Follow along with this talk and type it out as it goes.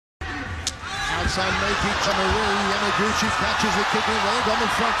inside Meiki Jomary. Yamaguchi catches the kick in leg on the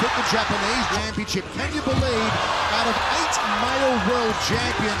front foot. The Japanese championship. Can you believe? Out of 8 male world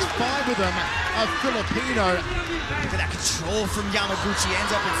champions, 5 of them are Filipino. Look at that control from Yamaguchi.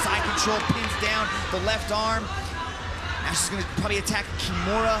 Ends up in side control, pins down the left arm. Now she's going to probably attack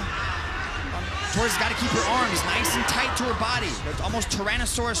Kimura. Torres has got to keep her arms nice and tight to her body. It's almost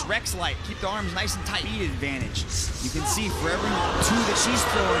Tyrannosaurus Rex-like. Keep the arms nice and tight. Speed advantage. You can see for every 2 that she's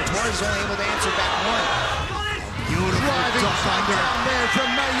throwing, Torres is only able to answer back 1. Beautiful driving thunder down there from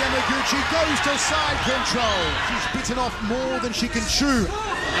Mei Yamaguchi. Goes to side control. She's bitten off more than she can chew.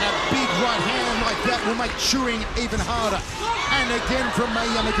 And a big right hand like that will make chewing even harder. And again from Mei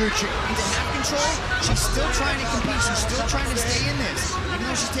Yamaguchi. Into half control, she's still trying to compete. She's still trying to stay in this. Even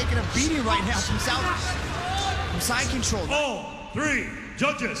though she's taking a beating right now from side control. All 3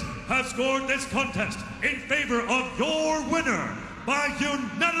 judges have scored this contest in favor of your winner by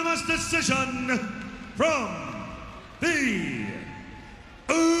unanimous decision from the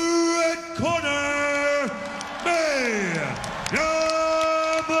red corner, Mei Yamaguchi.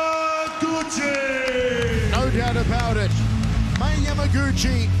 No doubt about it. Mei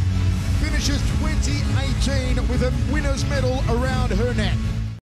Yamaguchi finishes 2018 with a winner's medal around her neck.